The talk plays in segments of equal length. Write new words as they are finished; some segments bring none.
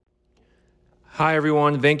Hi,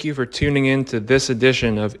 everyone. Thank you for tuning in to this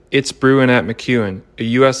edition of It's Brewin at McEwen,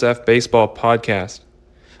 a USF Baseball podcast.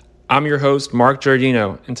 I'm your host, Mark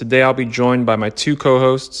Giardino, and today I'll be joined by my two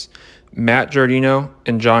co-hosts, Matt Giardino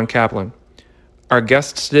and John Kaplan. Our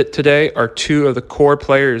guests today are two of the core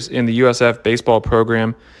players in the USF Baseball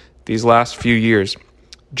program these last few years,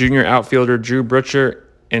 junior outfielder Drew Brutcher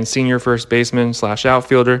and senior first baseman /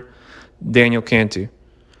 outfielder Daniel Cantu.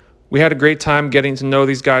 We had a great time getting to know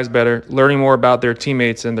these guys better, learning more about their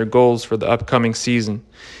teammates and their goals for the upcoming season.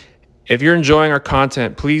 If you're enjoying our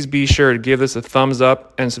content, please be sure to give this a thumbs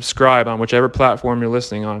up and subscribe on whichever platform you're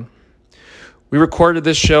listening on. We recorded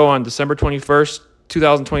this show on December 21st,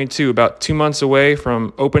 2022, about 2 months away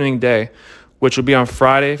from opening day, which will be on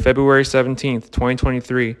Friday, February 17th,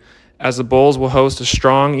 2023, as the Bulls will host a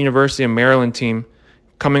strong University of Maryland team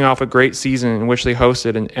coming off a great season in which they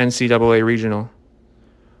hosted an NCAA regional.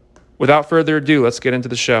 Without further ado, let's get into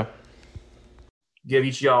the show. Give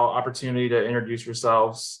each of y'all opportunity to introduce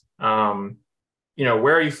yourselves. Where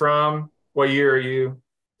are you from? What year are you?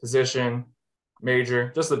 Position,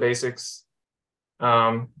 major, just the basics.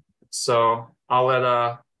 So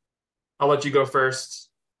I'll let you go first,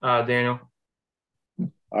 Daniel.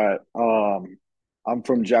 All right. I'm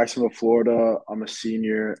from Jacksonville, Florida. I'm a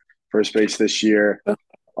senior, first base this year.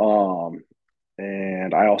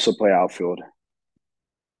 And I also play outfield.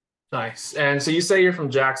 Nice. And so you say you're from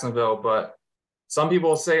Jacksonville, but some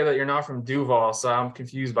people say that you're not from Duval, so I'm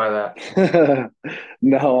confused by that.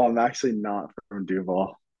 No, I'm actually not from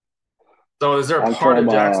Duval. So is there a I'm part of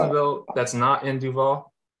from Jacksonville that's not in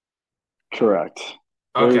Duval? correct.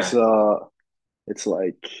 Okay. It's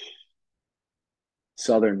like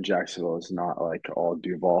Southern Jacksonville is not like all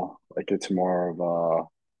Duval. Like it's more of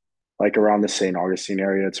like around the St. Augustine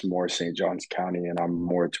area, it's more St. Johns County, and I'm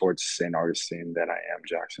more towards St. Augustine than I am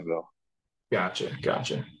Jacksonville.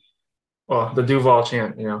 Gotcha. Well, the Duval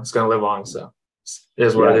chant, it's going to live on, so it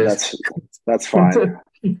is what Yeah, it is. that's fine.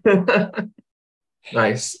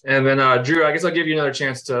 Nice. And then, Drew, I guess I'll give you another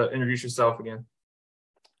chance to introduce yourself again.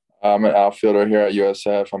 I'm an outfielder here at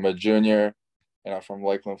USF. I'm a junior, and I'm from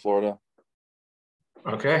Lakeland, Florida.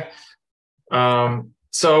 Okay.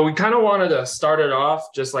 So we kind of wanted to start it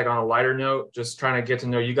off just like on a lighter note, just trying to get to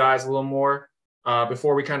know you guys a little more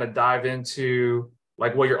before we kind of dive into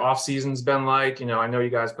like what your off season's been like. I know you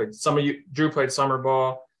guys Drew played summer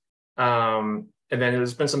ball. And then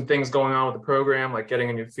there's been some things going on with the program, like getting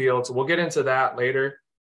a new field. So we'll get into that later.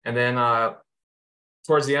 And then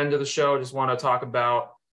towards the end of the show, just want to talk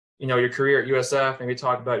about, your career at USF, maybe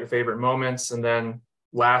talk about your favorite moments. And then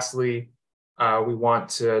lastly, we want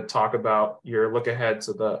to talk about your look ahead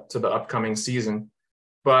to the upcoming season.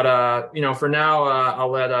 But, for now, I'll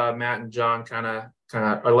let Matt and John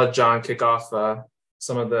or let John kick off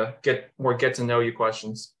some of the get to know you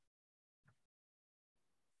questions.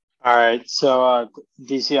 All right. So,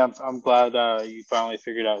 DC, I'm glad you finally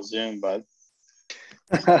figured out Zoom, but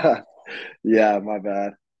Yeah, my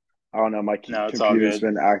bad. I don't know. My computer's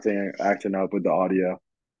been acting up with the audio.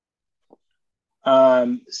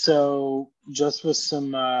 So just with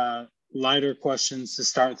some lighter questions to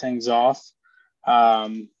start things off.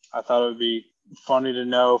 I thought it would be funny to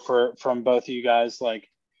know from both of you guys, like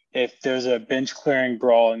if there's a bench clearing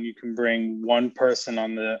brawl and you can bring one person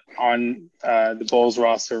on the Bulls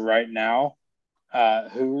roster right now,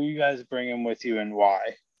 who are you guys bringing with you and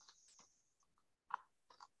why?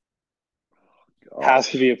 Has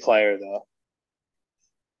to be a player though.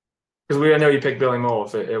 Because we know you picked Billy Mole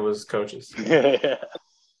if it was coaches.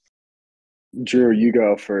 Drew, you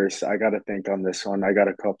go first. I got to think on this one. I got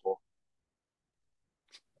a couple.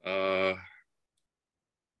 I'd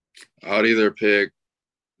either pick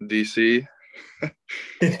DC or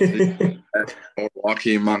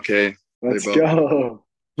Joaquin Moncay. Let's go.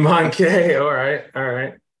 Moncay. All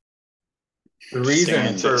right.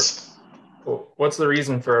 What's the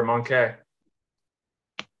reason for Moncay?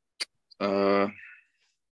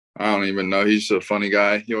 I don't even know. He's just a funny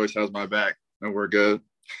guy. He always has my back, and we're good.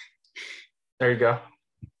 There you go.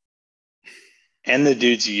 And the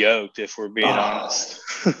dude's yoked, if we're being honest.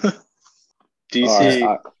 DC.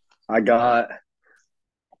 All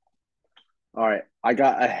right. I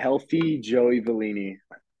got a healthy Joey Vellini.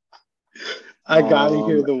 I got to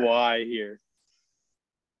hear the why here.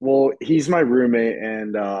 Well, he's my roommate,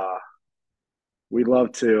 and we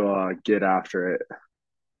love to get after it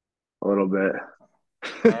a little bit.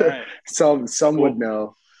 All right. Some would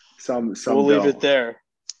know. Some we'll leave it there.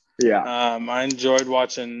 Yeah. I enjoyed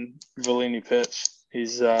watching Vellini pitch.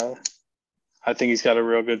 I think he's got a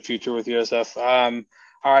real good future with USF. All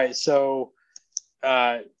right. So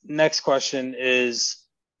next question is,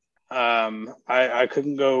 I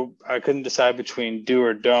couldn't decide between do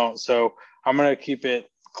or don't. So I'm gonna keep it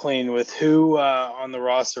clean with who on the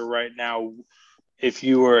roster right now. If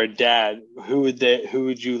you were a dad, who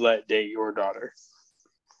would you let date your daughter?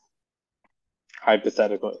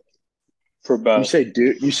 Hypothetically, for both.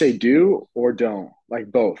 You say do or don't,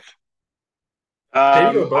 like both.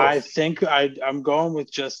 Maybe go I both. think I'm going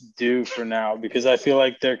with just do for now because I feel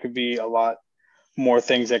like there could be a lot more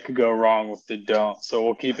things that could go wrong with the don't. So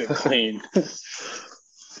we'll keep it clean.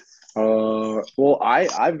 Well,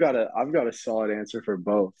 I've got a solid answer for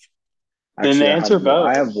both. Then Actually, answer I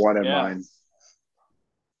both. have one in Yeah. mind.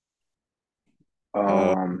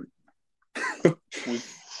 Uh,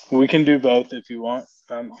 We can do both if you want.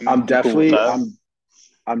 I'm cool with definitely that.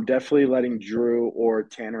 I'm definitely letting Drew or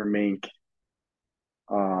Tanner Mink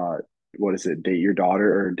what is it, date your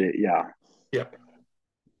daughter or date yeah. Yep.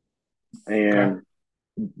 And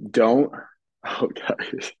don't oh god.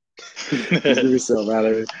 He's gonna be so mad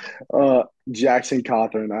at me. Jackson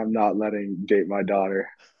Cawthorn, I'm not letting date my daughter.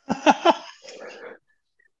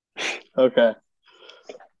 Okay.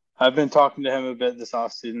 I've been talking to him a bit this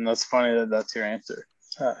offseason. That's funny that that's your answer.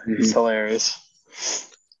 He's hilarious.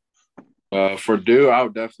 for do, I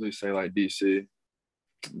would definitely say like DC.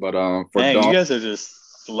 But for Man, you don't, guys are just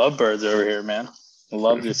lovebirds over here, man. I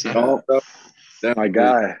love to see don't that. My definitely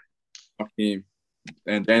guy. Joaquin.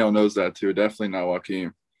 And Daniel knows that too. Definitely not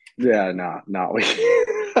Joaquin. Yeah, no, not we.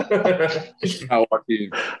 Not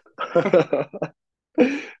Joaquin.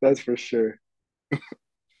 That's for sure.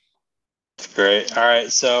 Great. All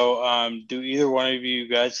right. So, do either one of you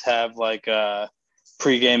guys have like a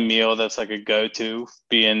pregame meal that's like a go-to?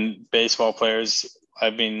 Being baseball players, I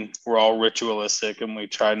mean, we're all ritualistic and we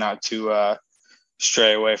try not to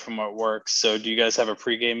stray away from what works. So, do you guys have a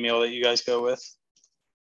pregame meal that you guys go with?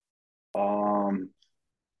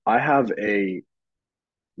 I have a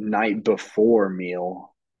night before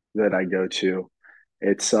meal that I go to.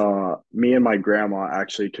 It's me and my grandma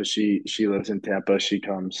actually because she lives in Tampa. She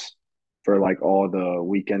comes for like all the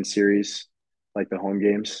weekend series, like the home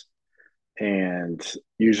games. And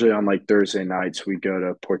usually on like Thursday nights we go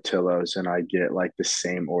to Portillo's and I get like the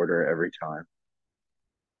same order every time.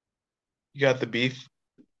 You got the beef?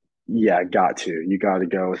 Yeah, got to. You got to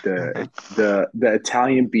go with the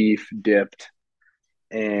Italian beef dipped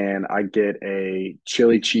and I get a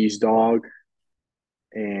chili cheese dog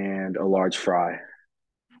and a large fry.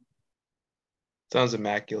 Sounds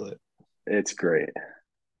immaculate. It's great.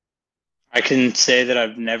 I can say that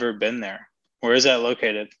I've never been there. Where is that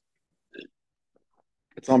located?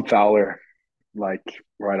 It's on Fowler, like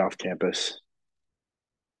right off campus.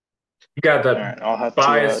 You got All the right, I'll have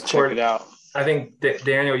bias to check it toward. out. I think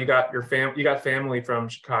Daniel, you got you got family from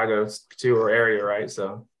Chicago too, or area, right?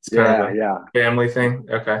 So it's kind of Yeah, a yeah, family thing.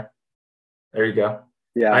 Okay, there you go.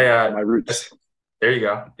 I yeah. My roots. there you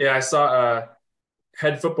go. Yeah, I saw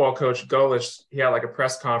head football coach Golish. He had like a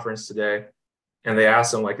press conference today, and they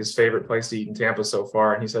asked him like his favorite place to eat in Tampa so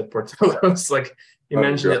far, and he said Portillo's. Like he Oh,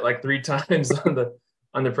 mentioned God. it like 3 times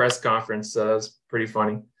on the press conference. So that's pretty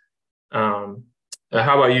funny. How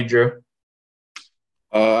about you, Drew?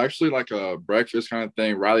 Actually, like a breakfast kind of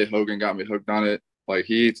thing. Riley Hogan got me hooked on it. Like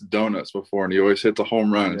he eats donuts before, and he always hits a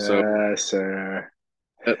home run. So Yes, sir.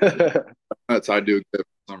 that's I do good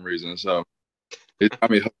for some reason. So he got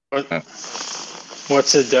me hooked on that.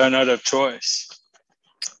 What's a donut of choice?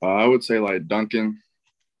 I would say like Dunkin'.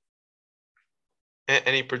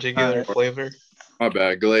 Any particular flavor? My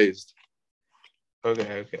bad, glazed.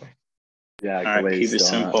 Okay. Yeah, All right, keep glazed it donut.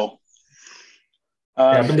 simple.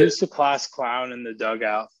 Yeah, but Who's the class clown in the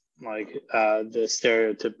dugout? Like the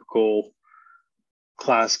stereotypical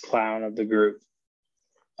class clown of the group.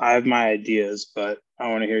 I have my ideas, but I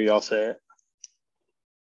want to hear y'all say it.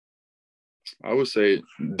 I would say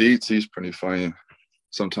Dietz. He's pretty funny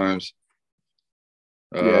sometimes.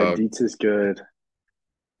 Yeah, Dietz is good.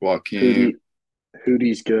 Joaquin.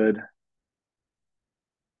 Hootie's good.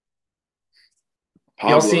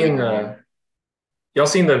 y'all Pablo. seen y'all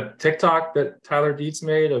seen the TikTok that Tyler Dietz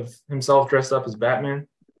made of himself dressed up as Batman?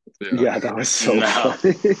 Yeah, that was so No.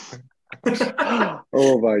 funny.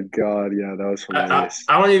 Oh my God. Yeah, that was hilarious.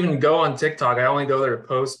 I don't even go on TikTok. I only go there to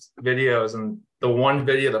post videos. And the one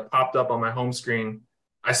video that popped up on my home screen,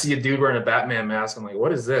 I see a dude wearing a Batman mask. I'm like,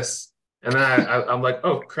 what is this? And then I'm like,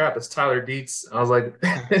 oh crap, it's Tyler Dietz. I was like,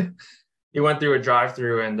 he went through a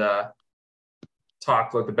drive-through and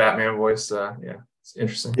talked like the Batman voice. Yeah, it's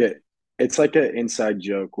interesting. Yeah, it's like an inside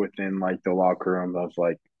joke within like the locker room of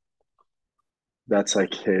like that's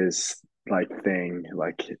like his like thing,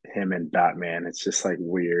 like him and Batman. It's just like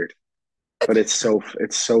weird, but it's so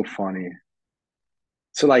funny.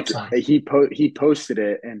 So like he posted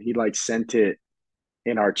it and he like sent it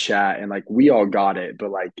in our chat and like we all got it,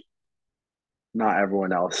 but like not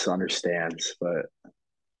everyone else understands. But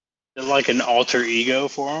Like an alter ego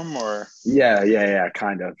for him, or yeah,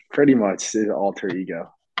 kind of. Pretty much his alter ego.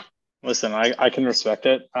 listen, I can respect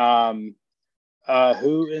it. Who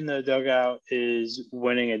in the dugout is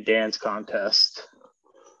winning a dance contest?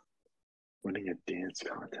 Winning a dance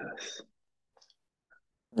contest.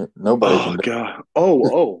 Nobody Oh can do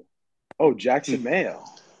god. Jackson Mayo.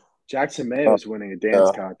 Jackson Mayo it. is winning a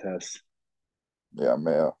dance contest. Yeah,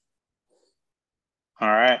 Mayo. All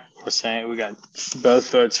right, we're saying we got both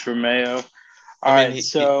votes for Mayo. I mean,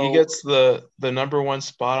 he gets the number one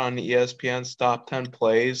spot on ESPN's top 10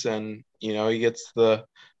 plays, and he gets the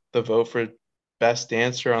vote for best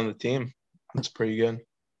dancer on the team. That's pretty good.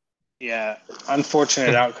 Yeah,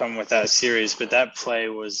 unfortunate outcome with that series, but that play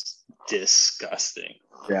was disgusting.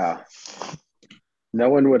 Yeah. No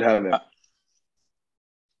one would have it.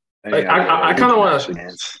 I kind of want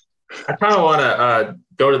to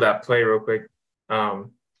go to that play real quick.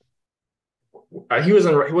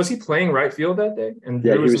 Was he playing right field that day? And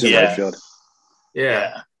yeah, he was in right field.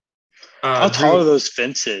 Yeah. How tall are those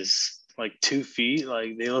fences? Like 2 feet?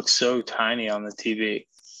 Like they look so tiny on the TV.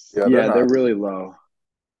 Yeah, they're really low.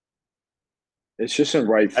 It's just in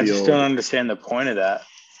right field. I just don't understand the point of that.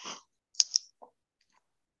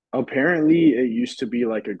 Apparently, it used to be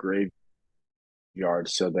like a graveyard,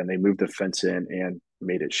 so then they moved the fence in and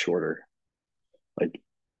made it shorter. Like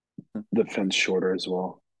the fence shorter as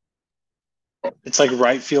well. It's like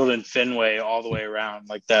right field and Fenway all the way around,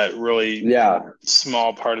 like that really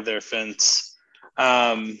small part of their fence.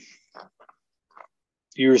 What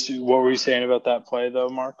were you saying about that play though,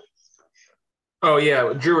 Mark? Oh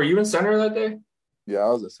yeah, Drew, were you in center that day? Yeah, I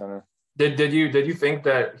was at center. Did you think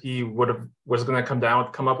that he was going to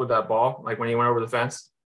come up with that ball like when he went over the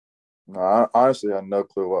fence? No, I honestly had no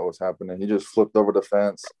clue what was happening. He just flipped over the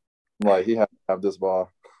fence. Like he had to have this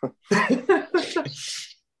ball. I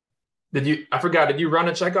forgot, did you run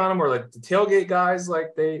a check on him, or like the tailgate guys,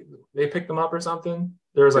 like they picked him up or something?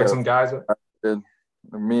 There was like some guys.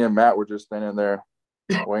 Me and Matt were just standing there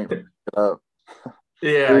waiting to pick it up.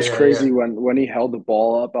 Yeah, it was crazy when he held the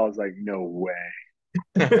ball up. I was like, no way.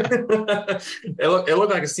 It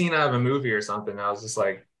looked like a scene out of a movie or something. I was just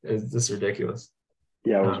like, is this ridiculous?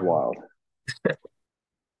 Yeah, it was wild.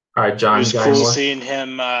 All right, John. It was cool seeing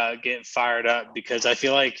him get fired up because I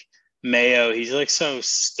feel like Mayo, he's like so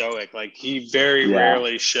stoic. Like he very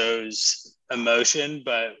rarely shows emotion,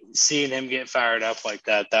 but seeing him get fired up like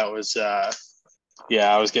that was I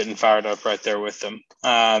was getting fired up right there with him.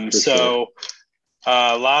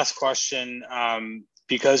 Last question,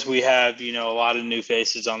 because we have a lot of new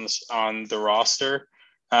faces on the roster.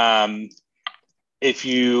 If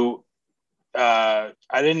you I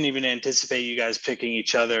didn't even anticipate you guys picking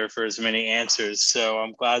each other for as many answers. So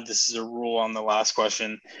I'm glad this is a rule on the last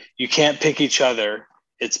question. You can't pick each other.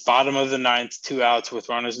 It's bottom of the ninth, 2 outs with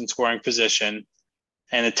runners in scoring position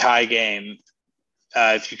and a tie game.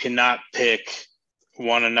 If you cannot pick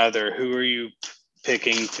one another, who are you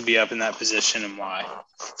picking to be up in that position and why?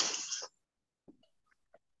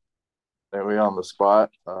 Are we on the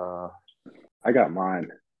spot? I got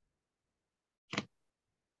mine.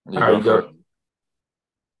 You go.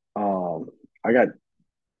 I got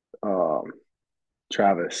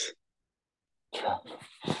Travis.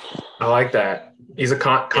 I like that. He's a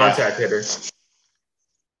contact hitter.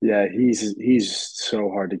 Yeah, he's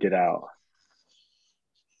so hard to get out.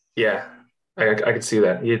 Yeah, I could see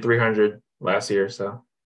that. He had 300 last year, so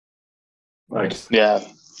nice. Yeah,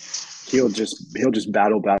 he'll just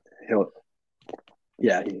battle back.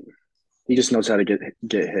 He just knows how to get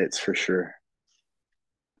hits for sure.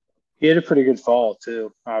 He had a pretty good fall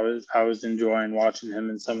too. I was enjoying watching him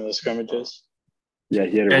in some of the scrimmages. Yeah,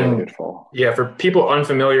 he had a really good fall. Yeah, for people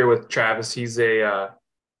unfamiliar with Travis, he's a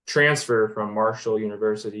transfer from Marshall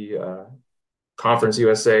University, Conference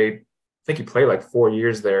USA. I think he played like 4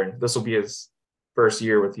 years there, and this will be his first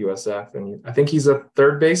year with USF. And I think he's a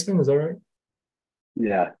third baseman. Is that right?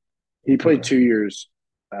 Yeah, he played 2 years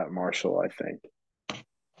at Marshall, I think.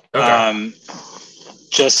 Okay.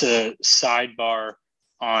 Just a sidebar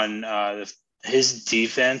on his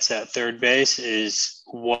defense at third base is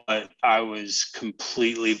what I was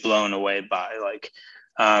completely blown away by. Like,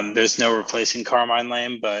 there's no replacing Carmine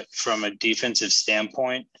Lane, but from a defensive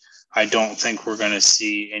standpoint, I don't think we're going to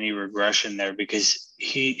see any regression there because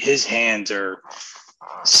his hands are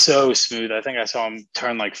so smooth. I think I saw him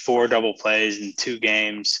turn like 4 double plays in 2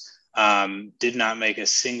 games. Did not make a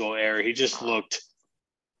single error. He just looked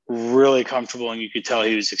really comfortable, and you could tell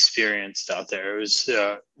he was experienced out there. It was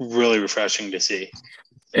really refreshing to see.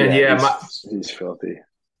 And Yeah, yeah, he's filthy.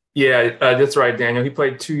 that's right, Daniel. He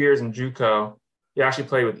played 2 years in JUCO. He actually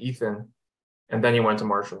played with Ethan, and then he went to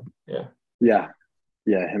Marshall. Yeah, Yeah,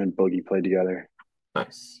 yeah. Him and Boogie played together.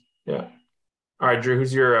 nice. Yeah. All right, Drew.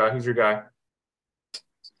 Who's your guy?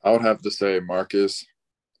 I would have to say Marcus.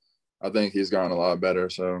 I think he's gotten a lot better,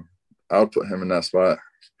 so I would put him in that spot.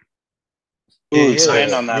 Ooh, He had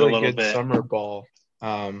expand a on that a really little good bit. summer ball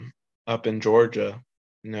up in Georgia.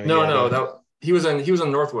 No, No, yeah, he was in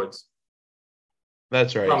Northwoods.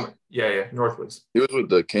 that's right. Yeah, Northwoods. He was with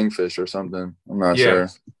the Kingfish or something. I'm not Yeah. sure.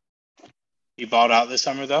 He balled out this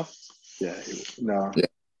summer though. Yeah, no, Yeah.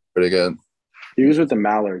 Pretty good. he was with the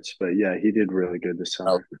Mallards, but yeah, he did really good this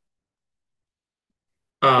summer.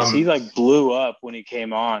 'Cause he like blew up when he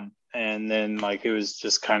came on, and then like it was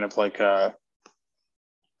just kind of like a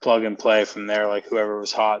plug and play from there. Like whoever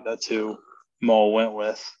was hot, that's who Mole went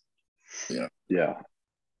with. Yeah,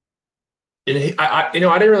 And I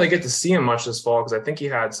didn't really get to see him much this fall because I think he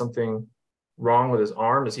had something wrong with his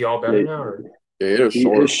arm. Is he all better now? Or? Yeah, he had a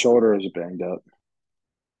short. his shoulder is banged up.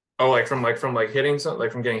 Oh, like from hitting something,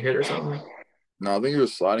 like from getting hit or something. No, I think he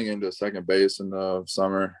was sliding into second base in the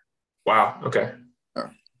summer. Wow. Okay. Yeah.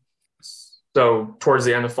 So towards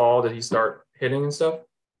the end of fall, did he start hitting and stuff?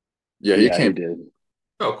 Yeah, He came. did.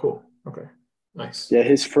 Oh, cool. Okay. Nice. Yeah,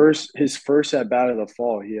 his first at bat of the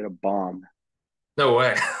fall, he had a bomb. No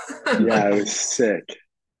way. Yeah, it was sick.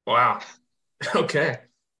 Wow. Okay.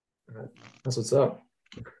 That's what's up.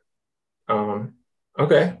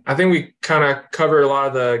 Okay. I think we kind of covered a lot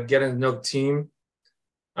of the getting to know the team.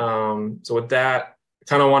 So with that, I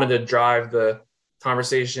kind of wanted to drive the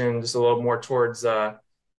conversation just a little more towards,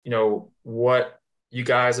 what you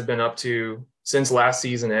guys have been up to since last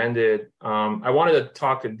season ended. I wanted to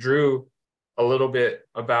talk to Drew a little bit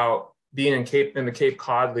about being in the Cape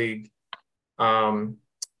Cod League.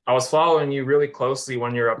 I was following you really closely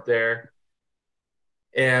when you're up there,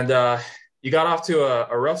 and you got off to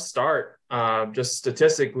a rough start. Just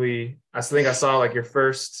statistically, I think I saw like your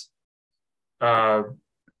first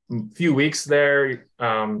few weeks there.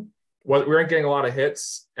 We weren't getting a lot of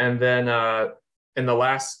hits, and then in the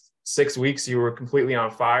last 6 weeks, you were completely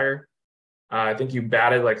on fire. I think you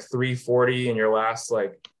batted like 340 in your last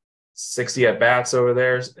like 60 at bats over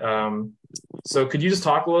there. So could you just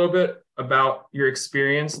talk a little bit about your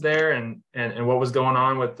experience there and what was going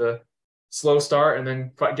on with the slow start and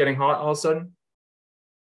then getting hot all of a sudden?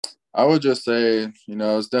 I would just say,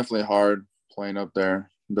 it's definitely hard playing up there.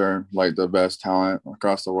 They're like the best talent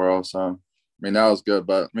across the world. So, I mean, that was good.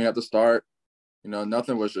 But, I mean, at the start,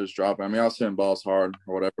 nothing was just dropping. I mean, I was hitting balls hard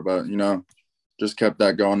or whatever, but, just kept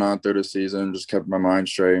that going on through the season, just kept my mind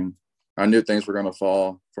straight. And I knew things were going to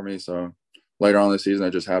fall for me. So, later on in the season,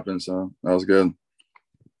 it just happened. So, that was good.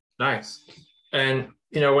 Nice. And,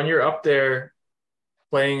 when you're up there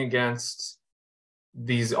playing against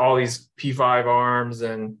all these P5 arms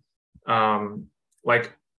and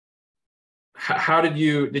how did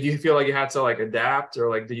you feel like you had to like adapt, or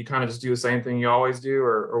like did you kind of just do the same thing you always do,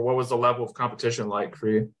 or what was the level of competition like for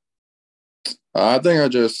you? I think I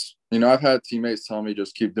just, I've had teammates tell me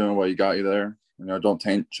just keep doing what you got you there. Don't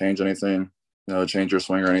change anything, change your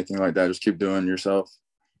swing or anything like that. Just keep doing yourself.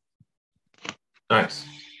 Nice.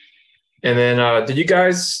 And then did you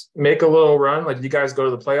guys make a little run? Like, did you guys go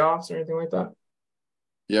to the playoffs or anything like that?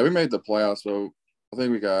 Yeah, we made the playoffs, so I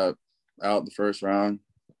think we got out the first round.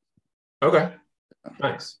 Okay.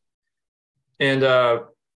 Nice. And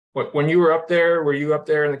when you were up there, were you up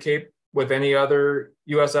there in the Cape with any other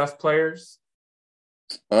USF players?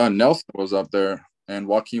 Nelson was up there, and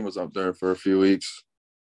Joaquin was up there for a few weeks.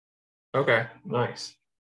 Okay, nice.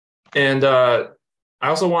 And I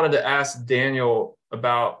also wanted to ask Daniel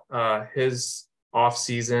about his off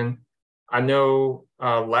season. I know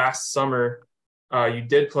last summer you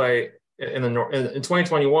did play in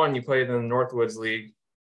 2021. You played in the Northwoods League,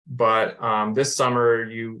 but this summer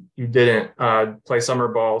you didn't play summer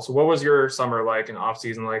ball. So what was your summer like and off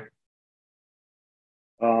season like?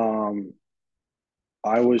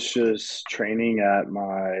 I was just training at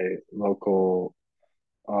my local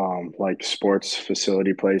like sports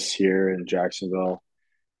facility place here in Jacksonville,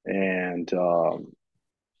 and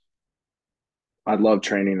I love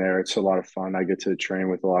training there. It's a lot of fun. I get to train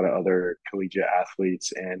with a lot of other collegiate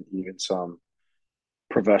athletes and even some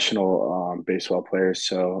professional baseball players.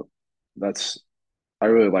 So I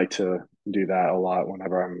really like to do that a lot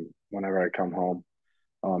whenever I come home.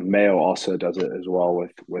 Mayo also does it as well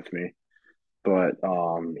with me. But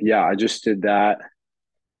yeah, I just did that,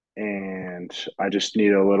 and I just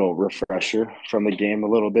need a little refresher from the game a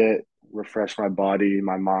little bit, refresh my body,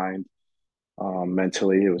 my mind.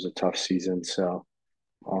 Mentally, it was a tough season, so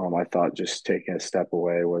I thought just taking a step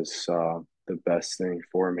away was the best thing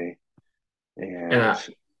for me. And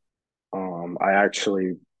And I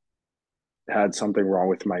actually had something wrong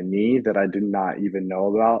with my knee that I did not even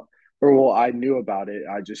know about. Or, well, I knew about it.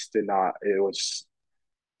 I just did not. It was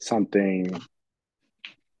something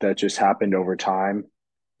that just happened over time.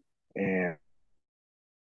 And,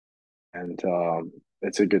 and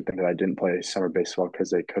it's a good thing that I didn't play summer baseball because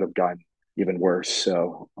they could have gotten even worse.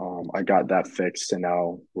 So I got that fixed, and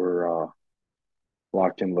now we're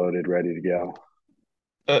locked and loaded, ready to go.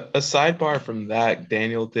 A sidebar from that,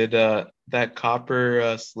 Daniel, did that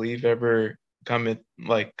copper sleeve ever come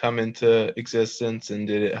into existence, and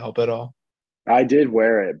did it help at all? I did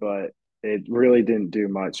wear it, but it really didn't do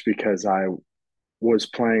much because I was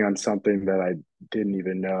playing on something that I didn't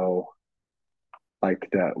even know like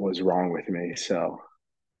that was wrong with me. So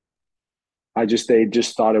they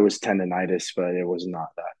just thought it was tendonitis, but it was not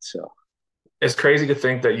that. So it's crazy to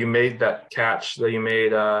think that you made that catch that you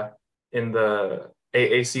made in the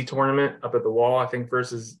AAC tournament up at the wall, I think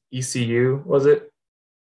versus ECU, was it?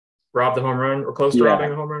 Robbed the home run or close to robbing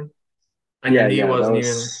yeah, a home run, and your knee wasn't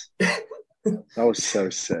even. that was so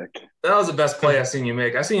sick. That was the best play I've seen you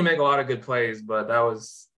make. I've seen you make a lot of good plays, but that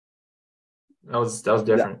was That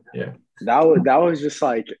different. Yeah. that was just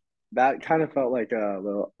like that kind of felt like a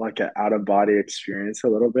little like an out of body experience a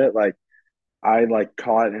little bit. Like I like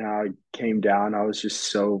caught and I came down. I was just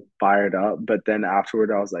so fired up. But then afterward,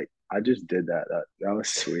 I was like, I just did that. That was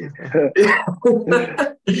sweet.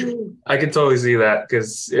 I could totally see that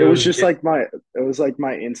because It was just like it was like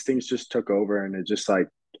my instincts just took over, and it just like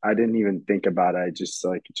I didn't even think about it. I just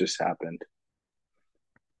like it just happened.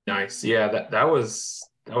 nice. Yeah, that was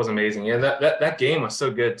amazing. Yeah, that game was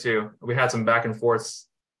so good too. We had some back and forths.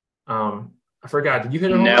 I forgot. Did you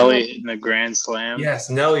hit a home run? Nelly hitting a grand slam. Yes,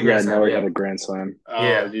 Nelly Yeah, grand slam. Nelly Yeah, had a grand slam. Oh,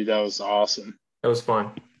 yeah, dude, that was awesome. it was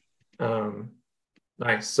fun. Um,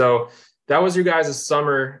 nice. So that was your guys'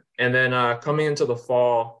 summer, and then coming into the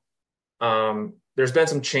fall, there's been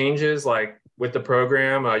some changes like with the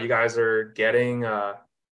program. You guys are getting a,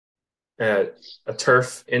 a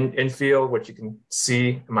turf infield, which you can see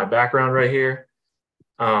in my background right here.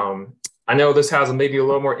 I know this has maybe a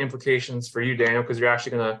little more implications for you, Daniel, because you're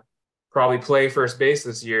actually going to probably play first base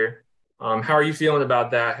this year. How are you feeling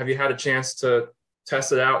about that? Have you had a chance to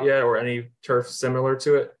test it out yet, or any turf similar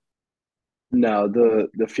to it? No,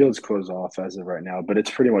 the field's closed off as of right now, but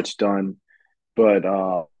it's pretty much done. But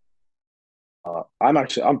I'm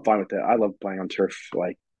fine with it. I love playing on turf.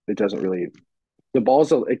 Like it doesn't really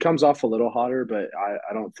it comes off a little hotter, but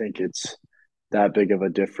I don't think it's that big of a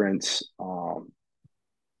difference.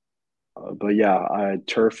 But yeah,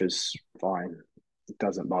 turf is fine. It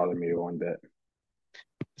doesn't bother me one bit.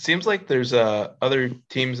 Seems like there's other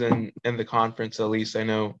teams in the conference. At least I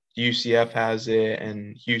know UCF has it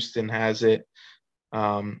and Houston has it.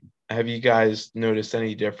 Have you guys noticed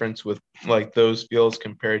any difference with like those fields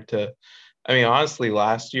compared to? I mean, honestly,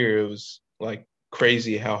 last year it was like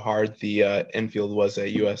crazy how hard the infield was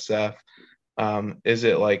at USF. Is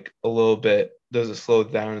it like a little bit? Does it slow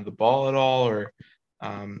down the ball at all, or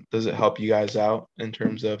does it help you guys out in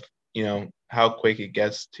terms of how quick it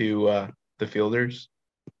gets to the fielders?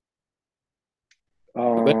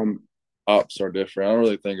 I think Um, hops are different. I don't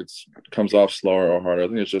really think it comes off slower or harder. I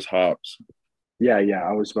think it's just hops. yeah,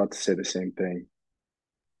 I was about to say the same thing.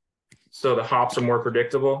 So the hops are more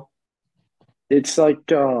predictable. It's like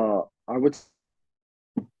I would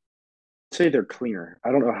say they're cleaner.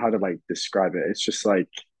 I don't know how to like describe it. It's just like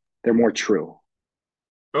they're more true.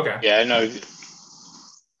 Okay. Yeah, I know.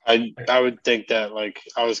 I would think that like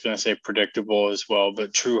I was gonna say predictable as well,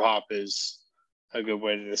 but true hop is a good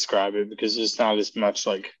way to describe it because there's not as much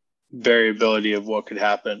like variability of what could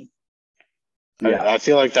happen. Yeah. I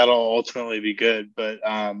feel like that'll ultimately be good, but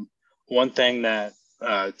one thing that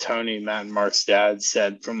Tony, Matt, and Mark's dad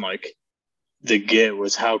said from like the get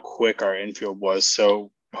was how quick our infield was.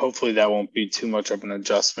 So hopefully that won't be too much of an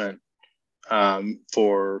adjustment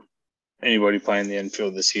for anybody playing the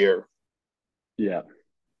infield this year. Yeah.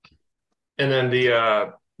 And then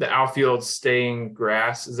the outfield staying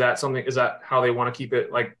grass, is that how they want to keep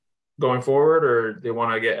it like going forward, or they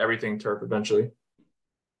want to get everything turf eventually?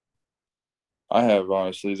 I have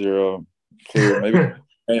honestly zero clue. Maybe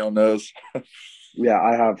Daniel knows. Yeah,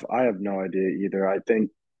 I have no idea either.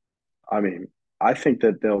 I mean, I think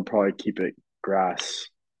that they'll probably keep it grass.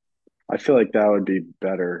 I feel like that would be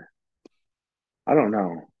better. I don't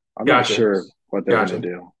know. I'm not Gotcha. sure what they're gonna Gotcha.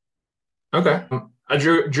 do. Okay.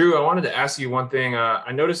 Drew, I wanted to ask you one thing.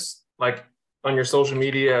 I noticed like on your social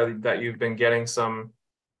media that you've been getting some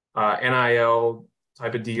NIL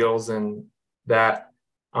type of deals and that.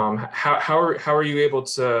 How are you able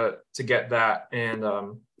to get that, and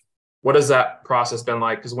what has that process been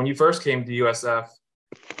like? Because when you first came to USF,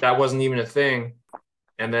 that wasn't even a thing,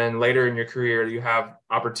 and then later in your career, you have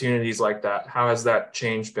opportunities like that. How has that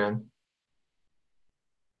change been?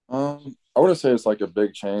 I wouldn't say it's like a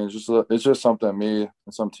big change. It's just something me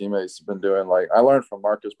and some teammates have been doing. Like I learned from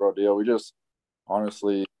Marcus Brodeo. We just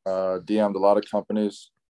honestly DM'd a lot of companies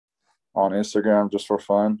on Instagram just for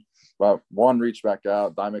fun. But one reached back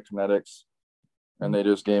out, Diamond Kinetics, and they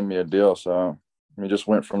just gave me a deal. So we just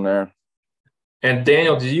went from there. And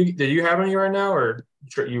Daniel, do you have any right now, or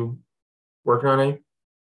you working on any?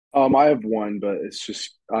 I have one, but it's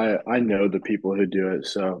just I know the people who do it,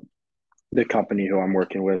 so the company who I'm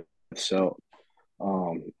working with. So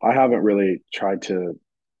I haven't really tried to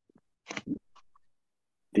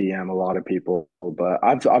DM a lot of people, but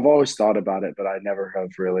I've always thought about it, but I never have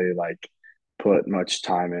really like put much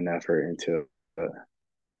time and effort into it.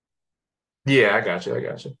 Yeah, I got you. I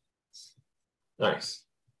got you. Nice.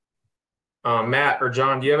 Matt or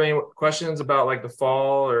John, do you have any questions about like the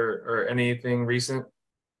fall or anything recent?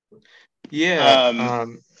 Yeah,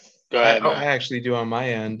 Go I, ahead, I Matt. actually do on my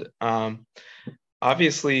end.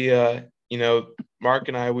 Obviously, Mark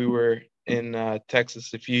and I, we were in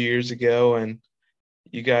Texas a few years ago, and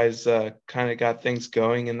you guys kind of got things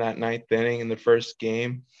going in that ninth inning in the first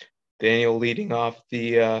game. Daniel leading off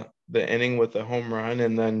the inning with a home run,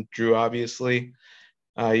 and then Drew, obviously,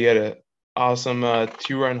 you had a awesome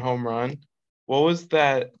 2-run home run. What was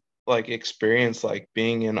that like experience like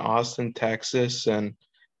being in Austin, Texas, and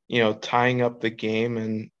tying up the game,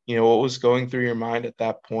 and what was going through your mind at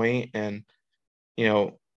that point, and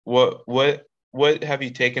what have you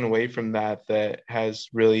taken away from that has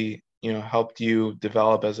really helped you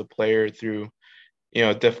develop as a player through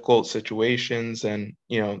difficult situations and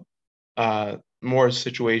more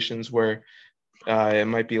situations where it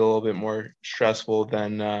might be a little bit more stressful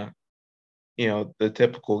than the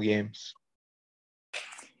typical games.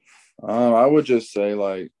 I would just say,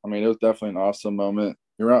 like, I mean, it was definitely an awesome moment.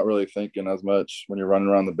 You're not really thinking as much when you're running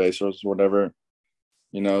around the bases or whatever.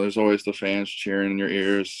 There's always the fans cheering in your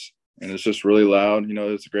ears, and it's just really loud.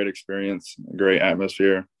 It's a great experience, a great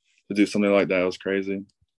atmosphere. To do something like that was crazy.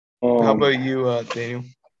 How Um, about you, Daniel?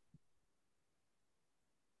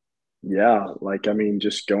 yeah, like I mean,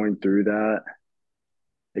 just going through that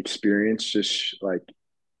experience, just like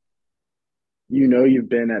you've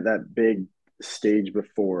been at that big stage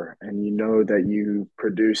before, and you know that you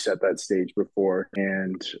produced at that stage before,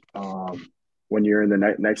 and when you're in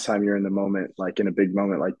the next time you're in the moment, like in a big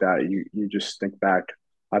moment like that, you just think back,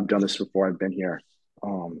 I've done this before, I've been here,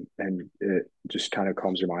 and it just kind of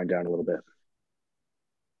calms your mind down a little bit.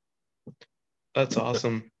 That's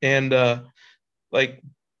awesome. And like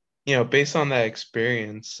based on that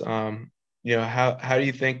experience, how do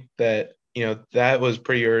you think that that was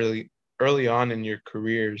pretty early on in your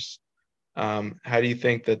careers? How do you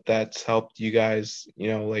think that that's helped you guys,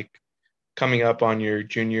 like coming up on your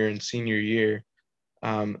junior and senior year?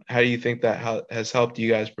 How do you think that has helped you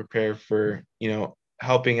guys prepare for,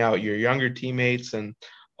 helping out your younger teammates and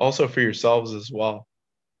also for yourselves as well?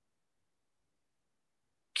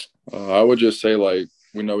 I would just say, like,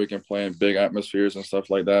 we know we can play in big atmospheres and stuff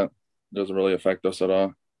like that. It doesn't really affect us at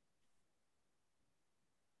all.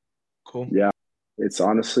 Cool. Yeah, it's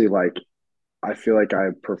honestly like I feel like I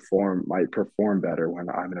might perform better when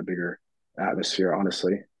I'm in a bigger atmosphere,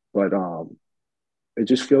 honestly. But it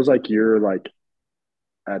just feels like you're like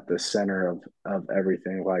at the center of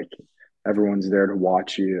everything. Like everyone's there to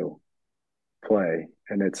watch you play,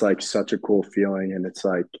 and it's like such a cool feeling. And it's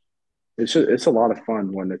like it's a lot of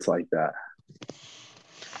fun when it's like that.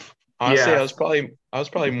 Honestly, Yeah, I was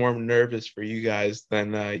probably more nervous for you guys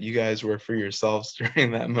than you guys were for yourselves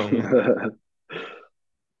during that moment.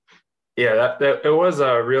 yeah, that it was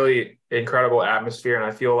a really incredible atmosphere, and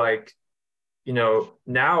I feel like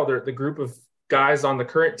now the group of guys on the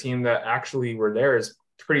current team that actually were there is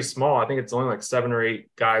pretty small. I think it's only like 7 or 8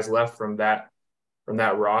 guys left from that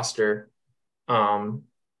roster. Um,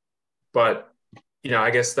 but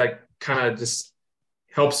I guess that kind of just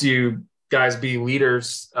helps you guys be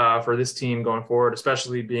leaders for this team going forward,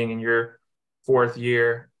 especially being in your fourth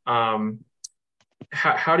year.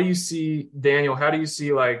 How do you see Daniel? How do you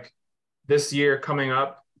see like this year coming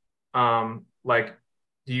up? Like,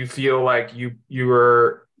 do you feel like you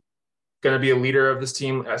were going to be a leader of this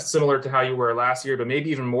team, similar to how you were last year, but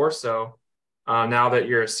maybe even more so now that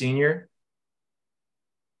you're a senior?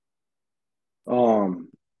 um,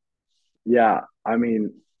 yeah, I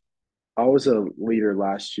mean, I was a leader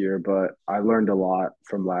last year, but I learned a lot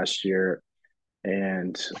from last year,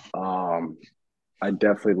 and um, I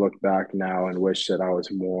definitely look back now and wish that I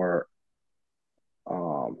was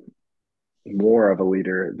um, more of a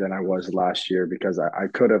leader than I was last year because I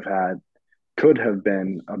could have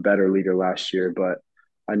been a better leader last year, but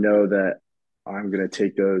I know that I'm going to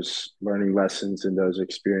take those learning lessons and those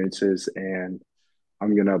experiences and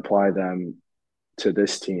I'm going to apply them to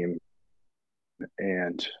this team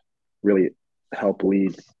and really help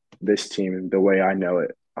lead this team the way I know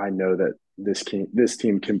it. I know that this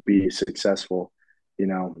team can be successful. You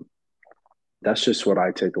know, that's just what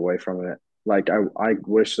I take away from it. Like I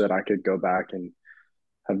wish that I could go back and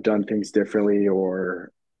have done things differently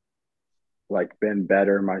or like been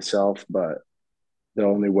better myself, but the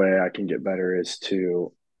only way I can get better is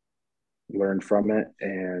to learn from it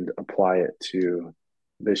and apply it to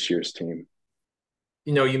this year's team.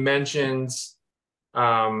 You mentioned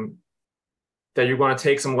um, that you're going to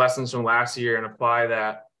take some lessons from last year and apply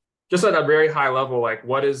that just at a very high level. Like,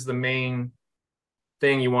 what is the main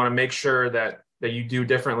thing you want to make sure that you do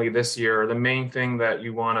differently this year, or the main thing that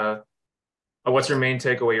you want to, what's your main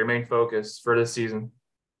takeaway, your main focus for this season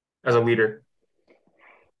as a leader?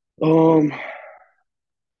 Um,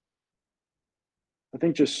 I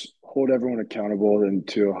think just hold everyone accountable and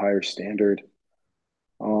to a higher standard.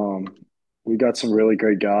 Um, we got some really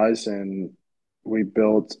great guys, and we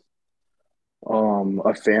built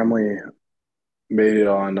a family made it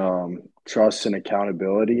on trust and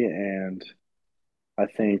accountability. And I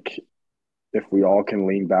think if we all can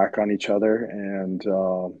lean back on each other and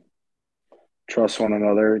trust one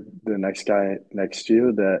another, the next guy next to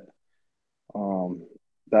you, um,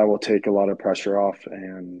 that will take a lot of pressure off,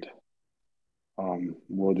 and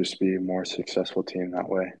we'll just be a more successful team that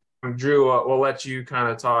way. Drew, we'll let you kind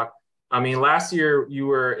of talk. I mean, last year you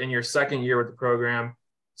were in your second year with the program,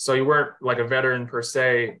 so you weren't like a veteran per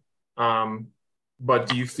se. Um, but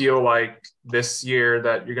do you feel like this year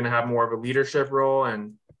that you're going to have more of a leadership role,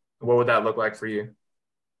 and what would that look like for you?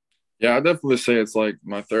 Yeah, I definitely say it's like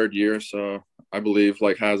my third year. So I believe,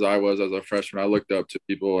 like, as I was as a freshman, I looked up to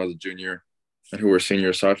people as a junior and who were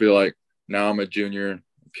seniors. So I feel like now I'm a junior.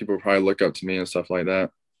 People probably look up to me and stuff like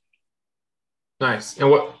that. Nice. And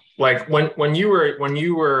what, like, when you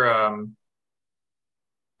were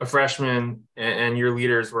a freshman and your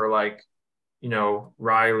leaders were like,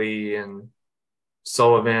 Riley and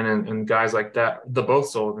Sullivan and guys like that, the both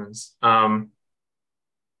Sullivans.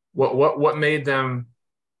 What made them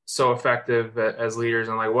so effective as leaders,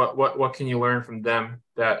 and like what can you learn from them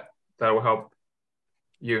that will help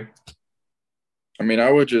you? I mean,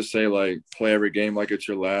 I would just say, like, play every game like it's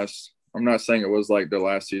your last. I'm not saying it was like their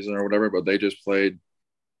last season or whatever, but they just played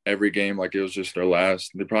every game like it was just their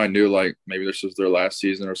last. They probably knew like maybe this was their last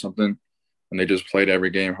season or something, and they just played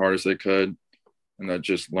every game hard as they could, and then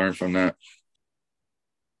just learn from that.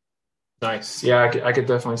 Nice. Yeah, I could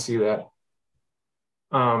definitely see that.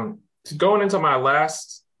 So going into my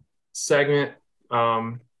last segment,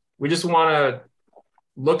 we just want to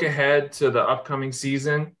look ahead to the upcoming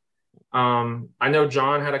season. I know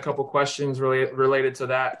John had a couple questions related to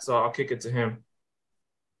that, so I'll kick it to him.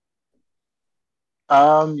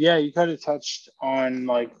 Yeah, you kind of touched on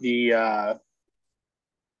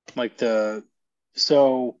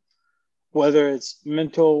so whether it's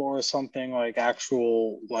mental or something like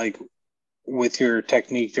actual, like with your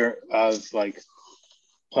technique of like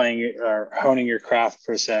playing or honing your craft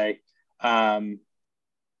per se.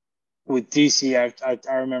 With DC,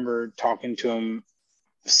 I remember talking to him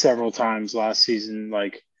several times last season,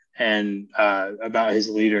 like, and about his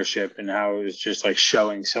leadership and how it was just like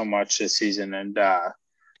showing so much this season. And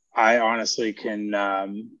I honestly can I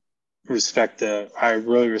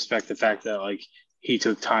really respect the fact that like he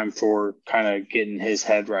took time for kind of getting his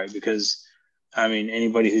head right, because I mean,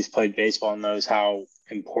 anybody who's played baseball knows how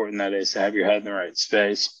important that is to have your head in the right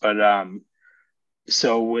space. But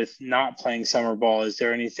so with not playing summer ball, is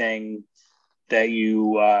there anything that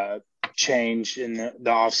you changed in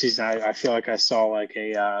the off season? I feel like I saw like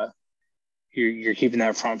you're keeping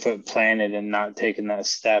that front foot planted and not taking that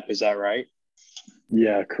step. Is that right?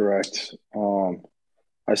 Yeah, correct.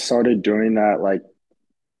 I started doing that like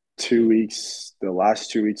the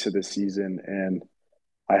last 2 weeks of the season, and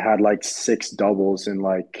I had like six doubles in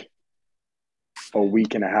like a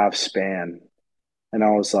week and a half span. And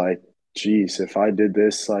I was like, geez, if I did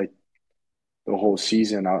this like the whole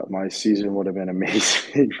season, my season would have been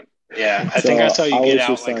amazing. Yeah, I think I So saw you I get was out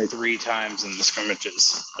just like like, 3 times in the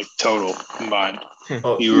scrimmages, like total combined.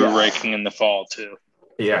 Oh, You were yeah, raking in the fall too.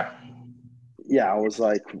 yeah. yeah, I was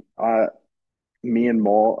like, me and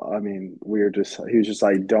Maul, I mean, he was just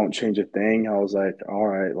like, don't change a thing. I was like, all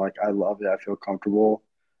right, like, I love it. I feel comfortable.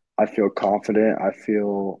 I feel confident. I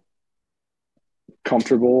feel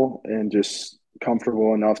comfortable and just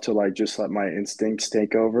comfortable enough to like just let my instincts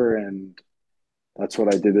take over, and that's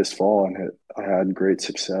what I did this fall, and I had great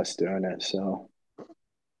success doing it. So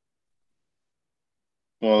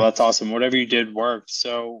Well, that's awesome. Whatever you did worked.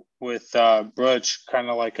 So with Brutch, kind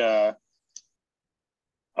of like a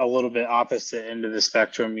little bit opposite end of the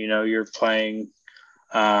spectrum. You're playing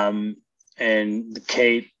and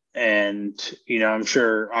Kate, and I'm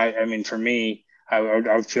sure. I mean, for me, I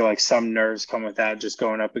would feel like some nerves come with that, just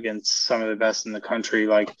going up against some of the best in the country.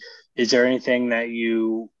 Like, is there anything that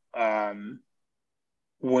you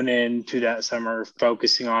went into that summer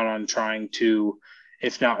focusing on trying to,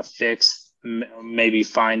 if not fix, maybe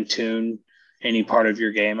fine tune any part of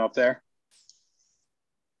your game up there?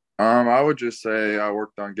 I would just say I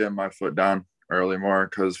worked on getting my foot down early more,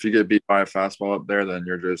 because if you get beat by a fastball up there, then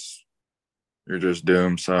you're just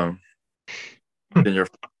doomed. So in your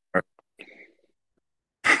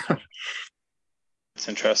It's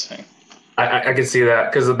interesting. I can see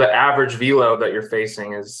that because the average velo that you're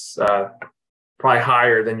facing is probably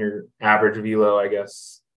higher than your average velo, I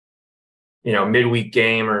guess. Midweek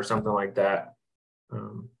game or something like that.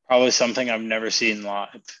 Probably something I've never seen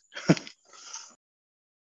live.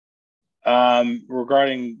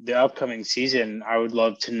 Regarding the upcoming season, I would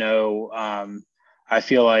love to know. I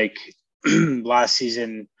feel like last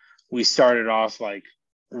season we started off like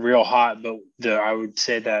real hot, but I would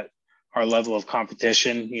say that our level of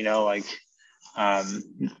competition, even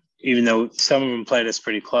though some of them played us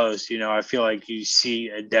pretty close, I feel like you see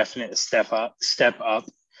a definite step up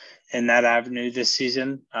in that avenue this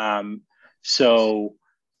season. So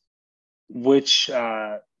which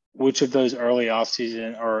of those early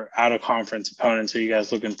offseason or out of conference opponents are you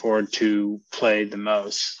guys looking forward to play the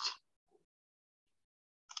most?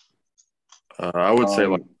 I would say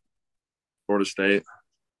like Florida State.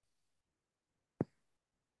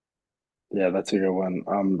 yeah, that's a good one.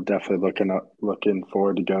 I'm definitely looking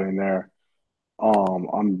forward to going there.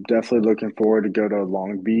 I'm definitely looking forward to go to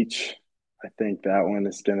Long Beach. I think that one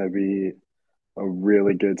is going to be a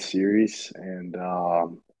really good series, and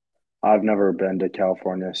I've never been to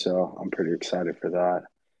California, so I'm pretty excited for that.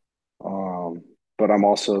 But I'm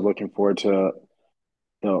also looking forward to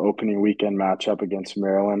the opening weekend matchup against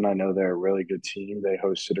Maryland. I know they're a really good team. They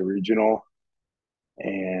hosted a regional,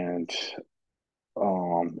 and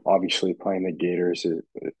obviously playing the Gators,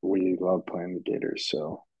 we love playing the Gators,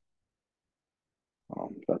 so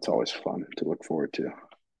that's always fun to look forward to.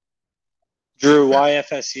 Drew, why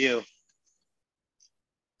FSU?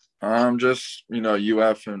 Just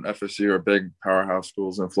UF and FSU are big powerhouse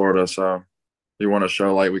schools in Florida, so you want to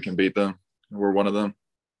show like we can beat them. We're one of them.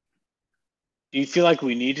 Do you feel like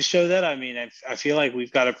we need to show that? I mean, I feel like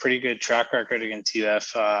we've got a pretty good track record against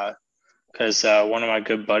UF because one of my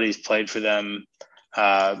good buddies played for them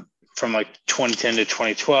from like 2010 to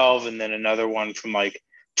 2012, and then another one from like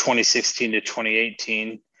 2016 to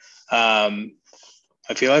 2018. I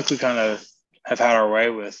feel like we kind of have had our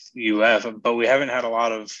way with UF, but we haven't had a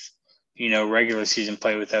lot of, regular season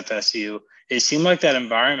play with FSU. It seemed like that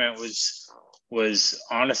environment was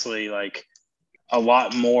honestly like a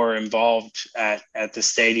lot more involved at the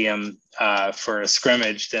stadium for a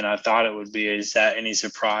scrimmage than I thought it would be. Is that any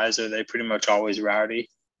surprise? Are they pretty much always rowdy?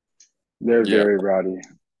 They're Yeah. very rowdy,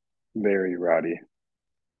 very rowdy.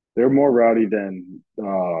 They're more rowdy than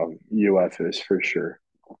UF is for sure.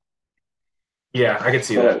 Yeah, I can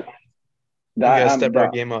see But that. We gotta that step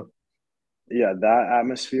our game up. yeah, that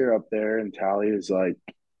atmosphere up there in Tally is like,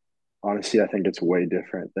 honestly, I think it's way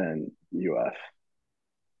different than UF.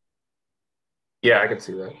 Yeah, I can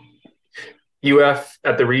see that. UF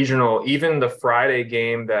at the regional, even the Friday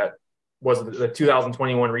game that was the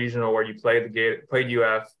 2021 regional where you played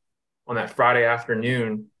UF on that Friday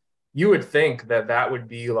afternoon, you would think that would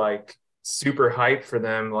be like super hype for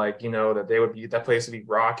them, like that that place would be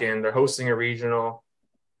rocking. They're hosting a regional,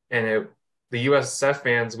 and the USF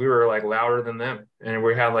fans, we were like louder than them, and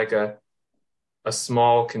we had like a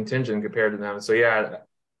small contingent compared to them. So yeah,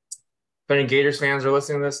 if any Gators fans are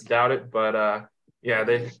listening to this, doubt it, but yeah,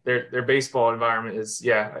 their baseball environment is,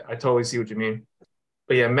 yeah, I totally see what you mean.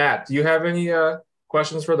 But yeah, Matt, do you have any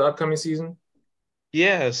questions for the upcoming season?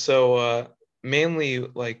 Yeah, so mainly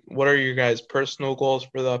like what are your guys' personal goals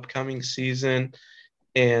for the upcoming season?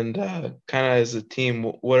 And kind of as a team,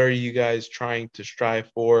 what are you guys trying to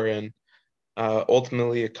strive for and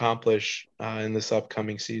ultimately accomplish in this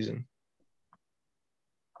upcoming season?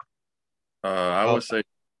 I would say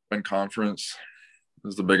win conference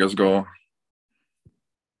is the biggest goal.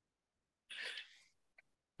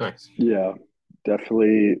 Nice. Yeah,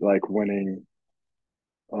 definitely like winning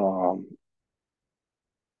um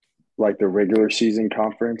like the regular season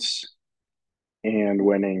conference. and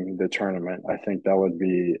winning the tournament. I think that would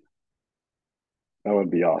be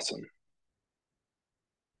awesome.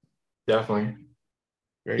 Definitely.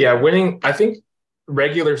 Very Yeah, cool. winning, I think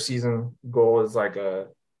regular season goal is like a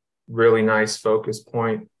really nice focus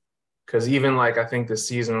point because even like I think the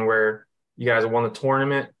season where you guys won the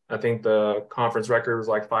tournament, I think the conference record was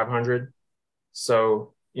like 500.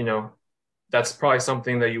 So, that's probably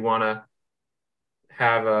something that you want to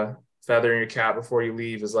have a feather in your cap before you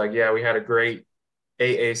leave is like, yeah, we had a great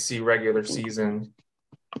AAC regular season.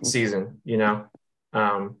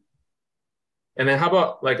 Um, and then how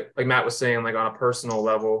about like Matt was saying, like on a personal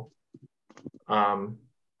level, um,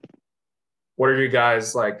 what are your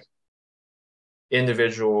guys like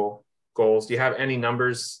individual goals? Do you have any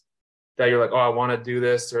numbers that you're like, oh, I want to do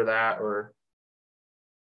this or that or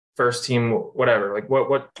first team, whatever? Like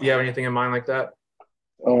what do you have anything in mind like that?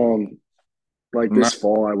 Um, like Not, this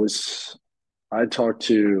fall, I talked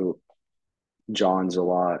to Johns a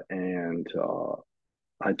lot, and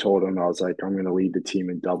I told him I was like, I'm going to lead the team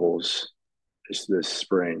in doubles this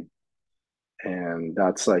spring, and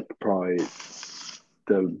that's like probably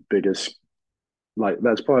the biggest, like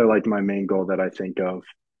that's probably like my main goal that I think of,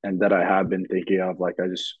 and that I have been thinking of. Like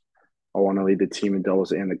I want to lead the team in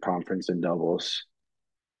doubles and the conference in doubles.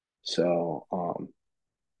 So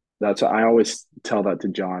that's I always tell that to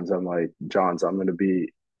Johns. I'm like, Johns, I'm gonna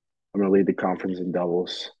lead the conference in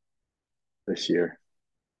doubles this year.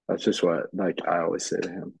 That's just what like I always say to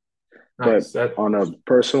him. But Nice. That on a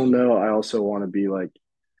personal note, I also want to be like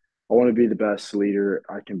I want to be the best leader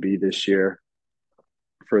I can be this year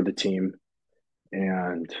for the team,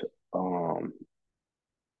 and um,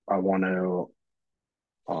 I want to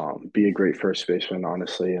be a great first baseman,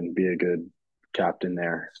 honestly, and be a good captain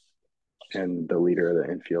there and the leader of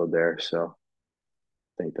the infield there. So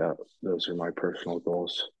I think that those are my personal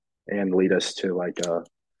goals, and lead us to like a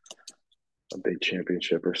big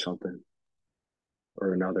championship or something,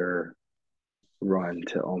 or another run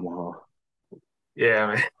to Omaha.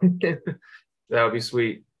 yeah, man. That would be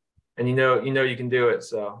sweet. And you can do it,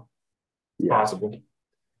 so it's Yeah. possible.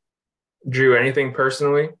 Drew, anything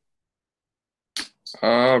personally?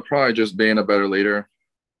 probably just being a better leader,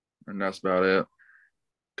 and that's about it.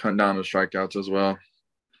 Cutting down the strikeouts as well.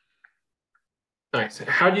 Nice.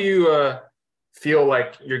 How do you feel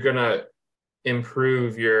like you're gonna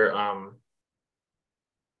improve your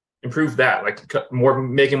improve that, like more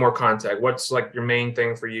making more contact? What's like your main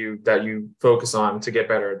thing for you that you focus on to get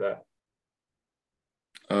better at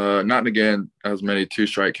that? Not to get as many two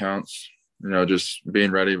strike counts. Just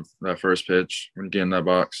being ready for that first pitch when you get in that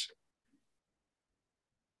box.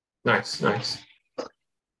 Nice.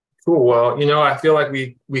 Cool. Well, I feel like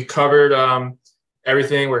we covered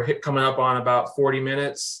everything. We're coming up on about 40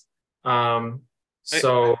 minutes.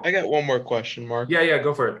 So I got one more question, Mark. yeah,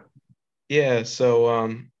 go for it. Yeah,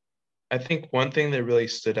 so I think one thing that really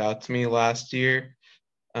stood out to me last year,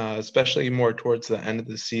 especially more towards the end of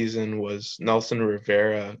the season, was Nelson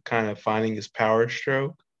Rivera kind of finding his power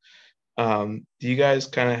stroke. Do you guys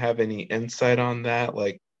kind of have any insight on that?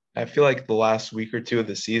 Like, I feel like the last week or two of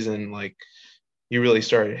the season, like, you really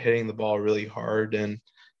started hitting the ball really hard, and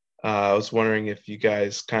I was wondering if you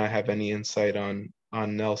guys kind of have any insight on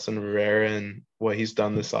Nelson Rivera and what he's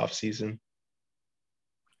done this offseason.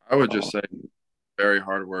 I would just say very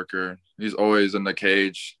hard worker. He's always in the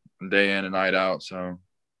cage day in and night out. So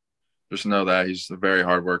just know that he's a very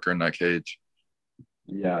hard worker in that cage.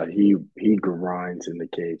 Yeah, he grinds in the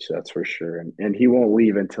cage, that's for sure. And he won't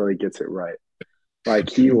leave until he gets it right.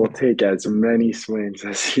 Like he will take as many swings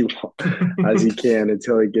as he can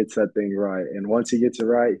until he gets that thing right. And once he gets it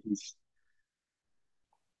right,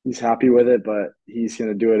 he's happy with it, but he's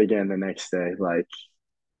gonna do it again the next day. Like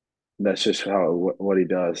that's just what he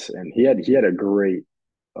does. And he had a great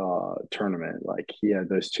tournament. Like he had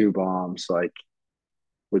those two bombs, like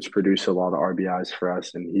which produced a lot of RBIs for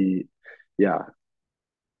us. And yeah,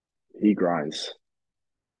 he grinds.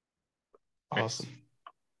 Awesome.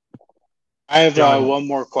 I have John. one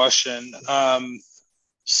more question.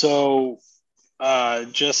 So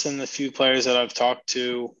just in the few players that I've talked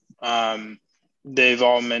to, they've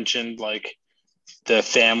all mentioned like the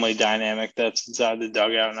family dynamic that's inside the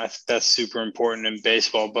dugout, and I think that's super important in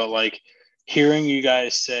baseball. But like hearing you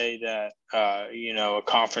guys say that a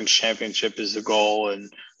conference championship is the goal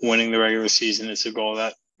and winning the regular season is the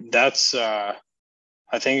goal, that's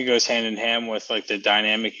I think it goes hand in hand with like the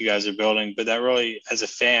dynamic you guys are building. But that really, as a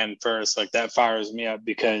fan first, like that fires me up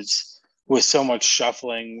because with so much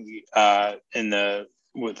shuffling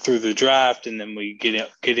through the draft, and then we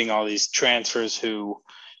getting all these transfers who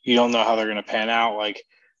you don't know how they're going to pan out. Like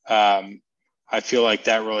I feel like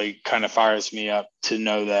that really kind of fires me up to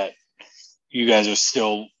know that you guys are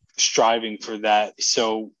still striving for that.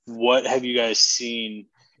 So what have you guys seen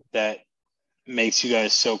that makes you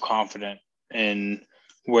guys so confident in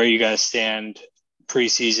where you guys stand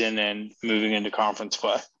preseason and moving into conference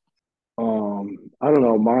play? I don't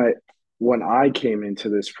know. When I came into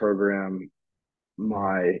this program,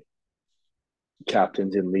 my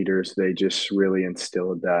captains and leaders, they just really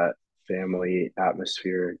instilled that family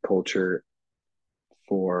atmosphere, culture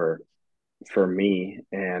for me,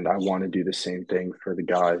 and I want to do the same thing for the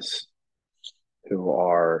guys who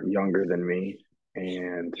are younger than me.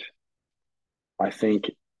 And I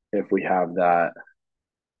think if we have that,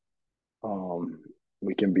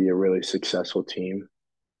 we can be a really successful team,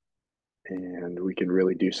 and we can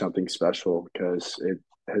really do something special because it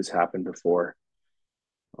has happened before.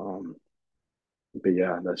 But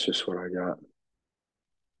yeah, that's just what I got.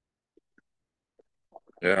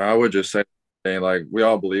 Yeah, I would just say, like, we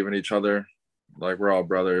all believe in each other. Like, we're all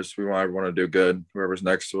brothers. We want everyone to do good, whoever's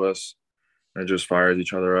next to us, and it just fires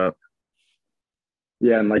each other up.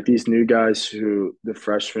 Yeah, and like these new guys the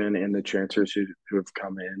freshmen and the transfers who have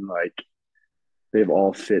come in, like they've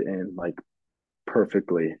all fit in like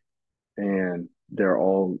perfectly, and they're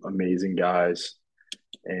all amazing guys.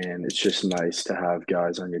 And it's just nice to have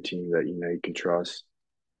guys on your team that you can trust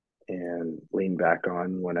and lean back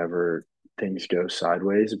on whenever things go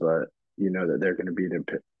sideways. But you know that they're going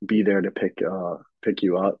to be there to pick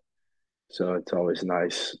you up. So it's always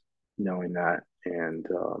nice knowing that, and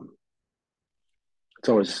it's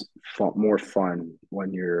always more fun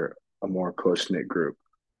when you're a more close knit group.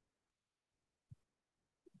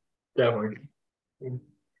 Definitely.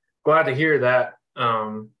 Glad to hear that,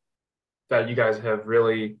 that you guys have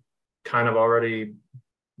really kind of already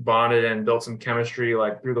bonded and built some chemistry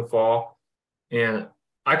like through the fall. And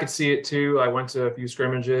I could see it too. I went to a few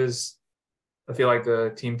scrimmages. I feel like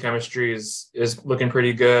the team chemistry is looking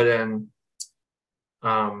pretty good. And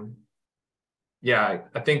yeah,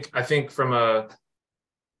 I think from a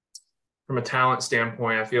talent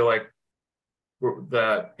standpoint, I feel like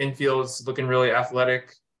the infield is looking really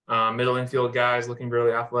athletic. Middle infield guys looking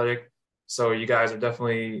really athletic. So you guys are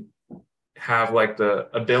definitely have like the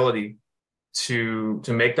ability to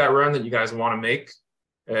make that run that you guys want to make.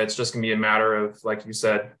 It's just gonna be a matter of, like you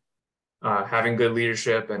said, having good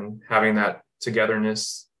leadership and having that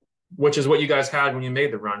togetherness, which is what you guys had when you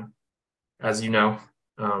made the run, as you know,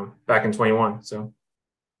 back in 21. So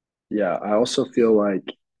yeah, I also feel like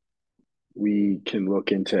we can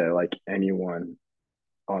look into like anyone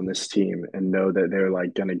on this team and know that they're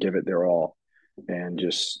like gonna give it their all and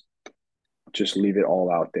just leave it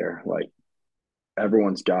all out there. Like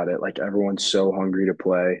everyone's got it. Like everyone's so hungry to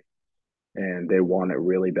play and they want it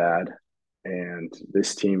really bad. And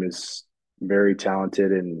this team is very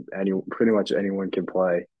talented and pretty much anyone can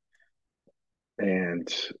play. And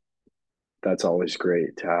that's always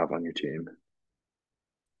great to have on your team.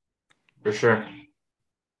 for sure.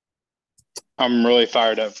 I'm really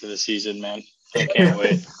fired up for the season, man. I can't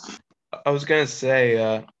wait. I was gonna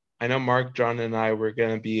say, I know Mark, John, and I were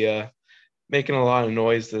gonna be making a lot of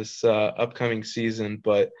noise this upcoming season,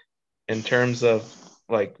 but in terms of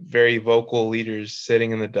like very vocal leaders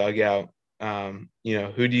sitting in the dugout,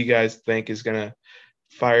 who do you guys think is gonna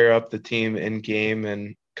fire up the team in game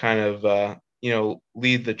and kind of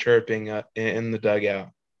lead the chirping in the dugout?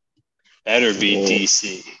 Better be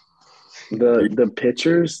DC. The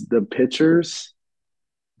pitchers,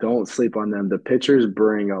 don't sleep on them. The pitchers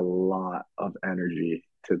bring a lot of energy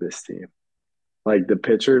to this team. Like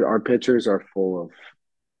our pitchers are full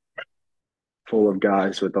of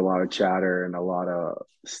guys with a lot of chatter and a lot of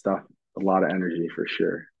stuff, a lot of energy for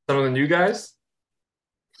sure. Some of the new guys?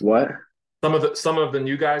 What? Some of the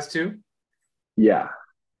new guys too? Yeah,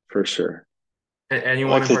 for sure.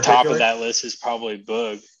 Anyone like in the particular? top of that list is probably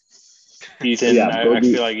Boog. Ethan, Yeah, I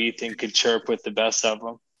feel like Ethan could chirp with the best of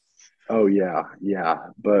them. Oh yeah.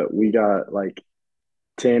 But we got like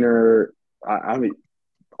Tanner. I mean,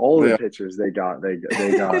 all the pitchers they got.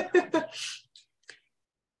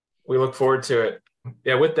 We look forward to it.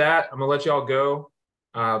 Yeah, with that, I'm gonna let y'all go.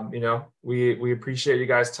 We appreciate you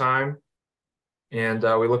guys' time, and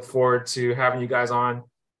we look forward to having you guys on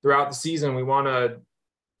throughout the season. We want to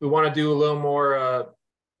do a little more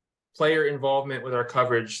player involvement with our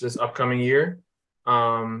coverage this upcoming year.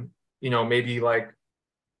 Maybe like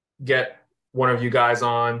get one of you guys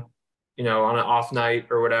on, on an off night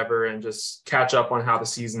or whatever, and just catch up on how the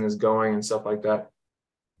season is going and stuff like that.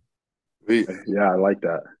 Sweet. Yeah, I like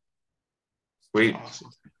that. Sweet.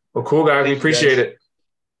 Well, cool, guys. We appreciate it.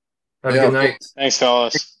 Have a good night. Thanks,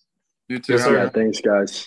 fellas. You too. Yes, sir. Yeah, thanks, guys.